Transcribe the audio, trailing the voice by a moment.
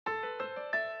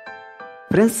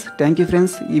Friends thank you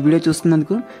friends ఈ video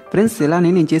చూస్తున్నందుకు. Friends ఇలానే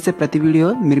నేను చేసే ప్రతి వీడియో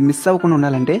మీరు మిస్ అవ్వకుండా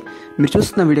ఉండాలంటే మీరు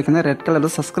చూస్తున్న వీడియో కింద రెడ్ కలర్లో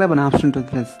సబ్స్క్రైబ్ అనే ఆప్షన్ ఉంటుంది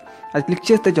ఫ్రెండ్స్. అది క్లిక్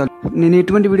చేస్తే చాలు నేను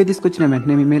ఎటువంటి వీడియో తీసుకొచ్చిన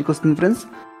వెంటనే మీ మెయిల్కి వస్తుంది ఫ్రెండ్స్.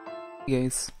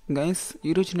 గైస్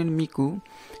ఈరోజు నేను మీకు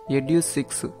Edius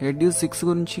 6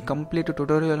 గురించి కంప్లీట్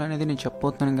ట్యుటోరియల్ అనేది నేను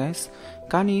చెప్పబోతున్నాను గైస్.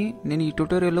 కానీ నేను ఈ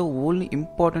ట్యుటోరియల్లో ఓన్లీ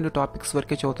ఇంపార్టెంట్ టాపిక్స్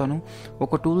వరకే చదువుతాను.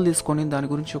 ఒక టూల్ తీసుకొని దాని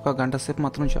గురించి ఒక గంట సేపు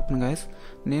మాత్రం చెప్పను గైస్.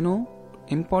 నేను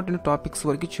ఇంపార్టెంట్ టాపిక్స్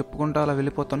వరకు చెప్పుకుంటూ అలా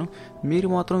వెళ్ళిపోతాను. మీరు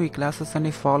మాత్రం ఈ క్లాసెస్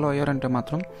అన్ని ఫాలో అయ్యారంటే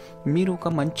మాత్రం మీరు ఒక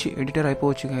మంచి ఎడిటర్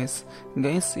అయిపోవచ్చు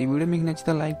గైస్. ఈ వీడియో మీకు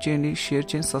నచ్చితే లైక్ చేయండి, షేర్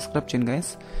చేయండి, సబ్స్క్రైబ్ చేయండి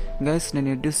గైస్. నేను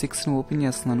Edius 6ని ఓపెన్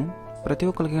చేస్తున్నాను. ప్రతి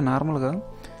ఒక్కరికి నార్మల్గా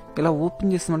ఇలా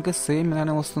ఓపెన్ చేసిన మనకి సేమ్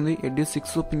ఇలానే వస్తుంది. Edius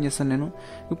 6 ఓపెన్ చేశాను నేను.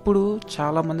 ఇప్పుడు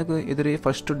చాలా మందికి ఎదురే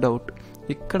ఫస్ట్ డౌట్,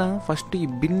 ఇక్కడ ఫస్ట్ ఈ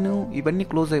బిన్ను ఇవన్నీ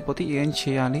క్లోజ్ అయిపోతే ఏం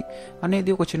చేయాలి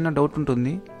అనేది ఒక చిన్న డౌట్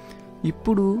ఉంటుంది.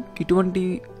 ఇప్పుడు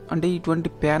ఇటువంటి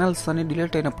ప్యానల్స్ అన్ని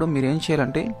డిలీట్ అయినప్పుడు మీరు ఏం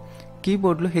చేయాలంటే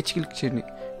కీబోర్డ్లో హెచ్ క్లిక్ చేయండి.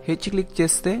 హెచ్ క్లిక్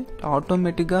చేస్తే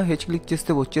ఆటోమేటిక్గా హెచ్ క్లిక్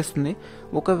చేస్తే వచ్చేస్తుంది.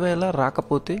 ఒకవేళ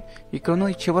రాకపోతే ఇక్కడ ఉన్న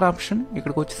ఈ చివరి ఆప్షన్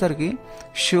ఇక్కడికి వచ్చేసరికి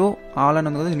షో ఆల్ అని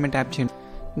ఉంది కదా, దీని మీద ట్యాప్ చేయండి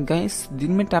గైస్.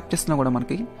 దీని మీద ట్యాప్ చేసినా కూడా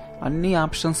మనకి అన్ని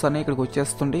ఆప్షన్స్ అనేవి ఇక్కడికి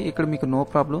వచ్చేస్తుండే. ఇక్కడ మీకు నో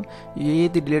ప్రాబ్లం,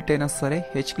 ఏది డిలీట్ అయినా సరే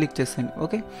హెచ్ క్లిక్ చేసేయండి.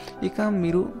 ఓకే, ఇక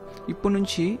మీరు ఇప్పటి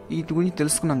నుంచి వీటి గురించి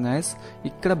తెలుసుకున్నాం గైస్.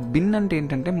 ఇక్కడ బిన్ అంటే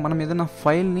ఏంటంటే మనం ఏదైనా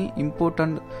ఫైల్ని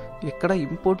ఎక్కడ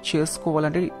ఇంపోర్ట్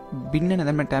చేసుకోవాలంటే బిన్ అనేది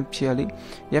ఏదైనా ట్యాప్ చేయాలి.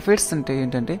 ఎఫెక్ట్స్ అంటే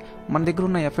ఏంటంటే మన దగ్గర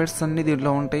ఉన్న ఎఫెక్ట్స్ అన్ని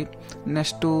దీంట్లో ఉంటాయి.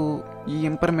 నెక్స్ట్ ఈ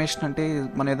ఇన్ఫర్మేషన్ అంటే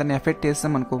మనం ఏదైనా ఎఫెక్ట్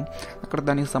వేసామనుకో అక్కడ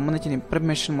దానికి సంబంధించిన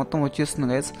ఇన్ఫర్మేషన్ మొత్తం వచ్చేస్తుంది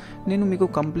గైస్. నేను మీకు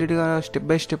కంప్లీట్గా స్టెప్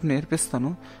బై స్టెప్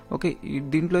నేర్పిస్తాను. ఓకే,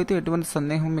 దీంట్లో అయితే ఎటువంటి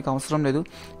సందేహం మీకు అవసరం లేదు.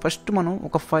 ఫస్ట్ మనం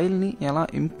ఒక ఫైల్ని ఎలా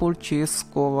ఇంపోర్ట్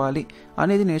చేసుకోవాలి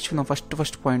అనేది నేర్చుకుందాం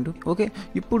ఫస్ట్ పాయింట్. ఓకే,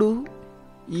 ఇప్పుడు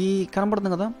ఈ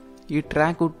కనబడుతుంది కదా ఈ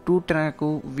ట్రాక్ 2 ట్రాక్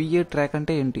VA ట్రాక్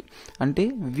అంటే ఏంటి అంటే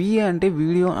VA అంటే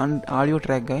video and audio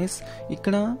track guys.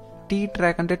 ఇక్కడ T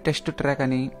ట్రాక్ అంటే టెస్ట్ ట్రాక్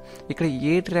అని, ఇక్కడ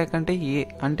ఏ ట్రాక్ అంటే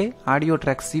అంటే ఆడియో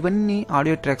ట్రాక్స్. ఇవన్నీ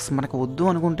ఆడియో ట్రాక్స్. మనకు వద్దు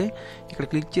అనుకుంటే ఇక్కడ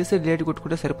క్లిక్ చేసి డిలీట్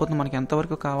కొట్టుకుంటే సరిపోతుంది. మనకి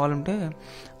ఎంతవరకు కావాలంటే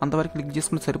అంతవరకు క్లిక్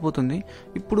చేసుకుంటే సరిపోతుంది.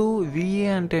 ఇప్పుడు VA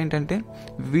అంటే ఏంటంటే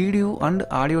video and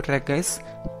audio track guys.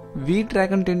 V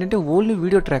track అంటే ఏంటంటే ఓన్లీ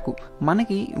వీడియో ట్రాక్.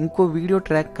 మనకి ఇంకో వీడియో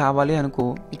ట్రాక్ కావాలి అనుకో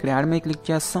ఇక్కడ యాడ్ మీద క్లిక్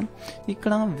చేస్తాం.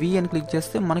 ఇక్కడ V అని క్లిక్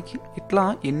చేస్తే మనకి ఇట్లా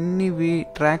ఎన్ని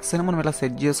ట్రాక్స్ అయినా మనం ఇలా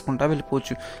సెట్ చేసుకుంటా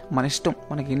వెళ్ళిపోవచ్చు. మన ఇష్టం,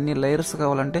 మనకి ఎన్ని లేయర్స్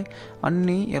కావాలంటే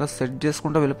అన్ని ఇలా సెట్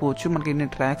చేసుకుంటా వెళ్ళిపోవచ్చు. మనకి ఎన్ని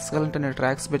ట్రాక్స్ కావాలంటే అన్ని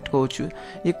ట్రాక్స్ పెట్టుకోవచ్చు.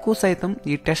 ఎక్కువ సైతం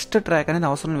ఈ టెస్ట్ ట్రాక్ అనేది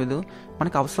అవసరం లేదు.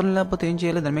 మనకి అవసరం లేకపోతే ఏం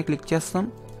చేయాలి, దాని మీద క్లిక్ చేస్తాం,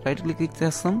 రైట్ క్లిక్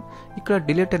చేస్తాం, ఇక్కడ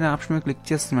డిలీట్ అనే ఆప్షన్ మీద క్లిక్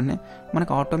చేస్తామని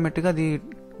మనకి ఆటోమేటిక్గా అది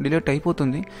డిలీట్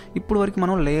అయిపోతుంది. ఇప్పుడు వరకు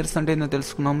మనం లేయర్స్ అంటే ఏదో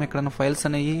తెలుసుకున్నాం. ఎక్కడైనా ఫైల్స్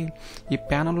అనేవి ఈ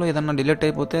ప్యానల్లో ఏదన్నా డిలీట్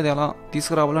అయిపోతే అది ఎలా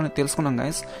తీసుకురావాలని తెలుసుకున్నాం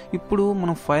గైస్. ఇప్పుడు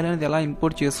మనం ఫైల్ అనేది ఎలా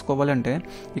ఇంపోర్ట్ చేసుకోవాలి అంటే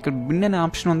ఇక్కడ బిన్ అనే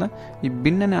ఆప్షన్ ఉందా, ఈ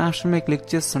బిన్ అనే ఆప్షన్ మీద క్లిక్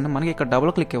చేస్తుంటే మనకి ఇక్కడ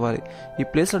డబుల్ క్లిక్ ఇవ్వాలి. ఈ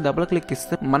ప్లేస్లో డబుల్ క్లిక్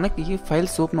ఇస్తే మనకి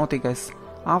ఫైల్స్ ఓపెన్ అవుతాయి గైస్.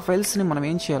 ఆ ఫైల్స్ని మనం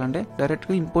ఏం చేయాలంటే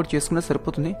డైరెక్ట్గా ఇంపోర్ట్ చేసుకుంటే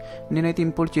సరిపోతుంది. నేనైతే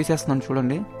ఇంపోర్ట్ చేసేస్తున్నాను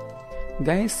చూడండి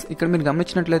గైస్. ఇక్కడ మీరు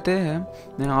గమనించినట్లయితే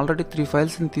నేను ఆల్రెడీ 3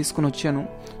 ఫైల్స్ని తీసుకుని వచ్చాను.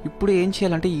 ఇప్పుడు ఏం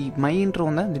చేయాలంటే ఈ మై ఇంట్రో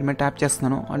ఉందా, దీని మీద ట్యాప్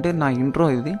చేస్తున్నాను. అంటే నా ఇంట్రో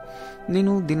ఇది.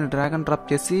 నేను దీన్ని డ్రాగ్ అండ్ డ్రాప్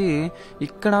చేసి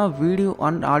ఇక్కడ వీడియో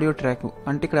అండ్ ఆడియో ట్రాక్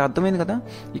అంటే ఇక్కడ అర్థమైంది కదా,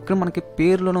 ఇక్కడ మనకి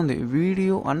పేరులోనే ఉంది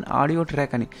వీడియో అండ్ ఆడియో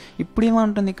ట్రాక్ అని. ఇప్పుడు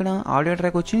ఏమంటుంది, ఇక్కడ ఆడియో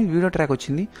ట్రాక్ వచ్చింది, వీడియో ట్రాక్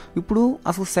వచ్చింది. ఇప్పుడు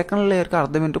అసలు సెకండ్ లేయర్కి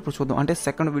అర్థం ఏంటో ఇప్పుడు చూద్దాం. అంటే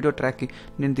సెకండ్ వీడియో ట్రాక్కి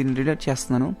నేను దీన్ని డిలీట్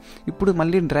చేస్తున్నాను. ఇప్పుడు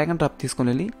మళ్ళీ డ్రాగ్ అండ్ డ్రాప్ తీసుకొని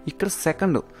వెళ్ళి ఇక్కడ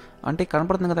సెకండ్ అంటే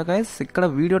కనపడుతుంది కదా గైస్, ఇక్కడ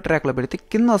వీడియో ట్రాక్లో పెడితే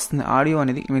కింద వస్తుంది ఆడియో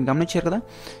అనేది. మీరు గమనించారు కదా,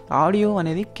 ఆడియో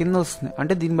అనేది కింద వస్తుంది.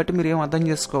 అంటే దీన్ని బట్టి మీరు ఏం అర్థం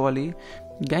చేసుకోవాలి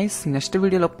గైస్. నెక్స్ట్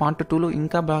వీడియోలో పార్ట్ 2లో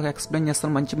ఇంకా బాగా ఎక్స్ప్లెయిన్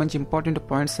చేస్తాను. మంచి ఇంపార్టెంట్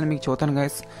పాయింట్స్ అని మీకు చూతాను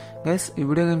గైస్. ఈ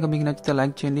వీడియో కనుక మీకు నచ్చితే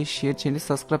లైక్ చేయండి, షేర్ చేయండి,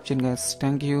 సబ్స్క్రైబ్ చేయండి గైస్.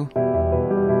 Thank you.